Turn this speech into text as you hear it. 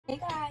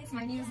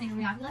folks, my name is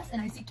Naomi Aviles,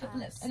 and I seek to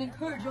uplift and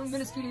encourage young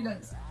ministry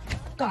leaders.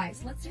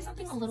 Guys, let's do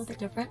something a little bit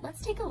different.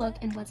 Let's take a look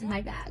in what's in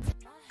my bag.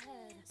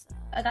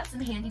 I got some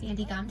handy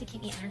dandy gum to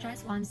keep me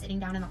energized while I'm sitting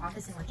down in the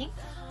office and working.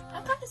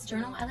 I've got this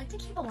journal. I like to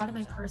keep a lot of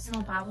my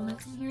personal Bible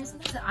notes in here,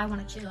 something that I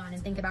want to chew on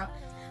and think about.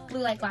 Blue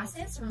light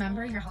glasses.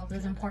 Remember, your health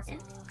is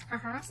important.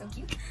 Haha, so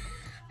cute.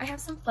 I have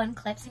some fun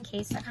clips in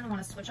case I kind of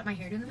want to switch up my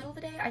hairdo in the middle of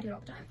the day. I do it all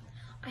the time.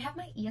 I have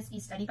my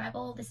ESV study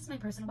Bible. This is my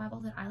personal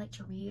Bible that I like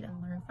to read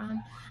and learn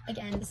from.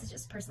 Again, this is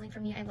just personally for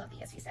me. I love the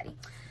ESV study.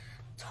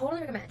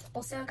 Totally recommend.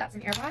 Also got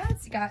some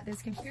AirPods, got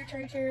this computer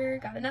charger,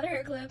 got another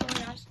hair clip, oh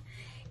my gosh.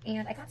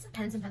 And I got some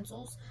pens and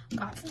pencils,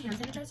 got some hand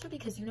sanitizer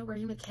because, you know,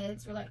 working with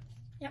kids, we're like,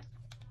 yep,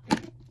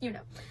 you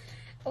know.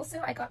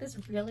 Also, I got this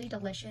really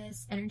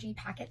delicious energy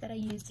packet that I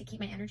use to keep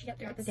my energy up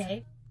throughout the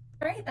day.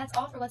 All right, that's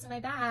all for what's in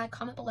my bag.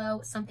 Comment below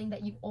something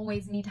that you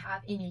always need to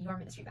have in your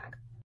ministry bag.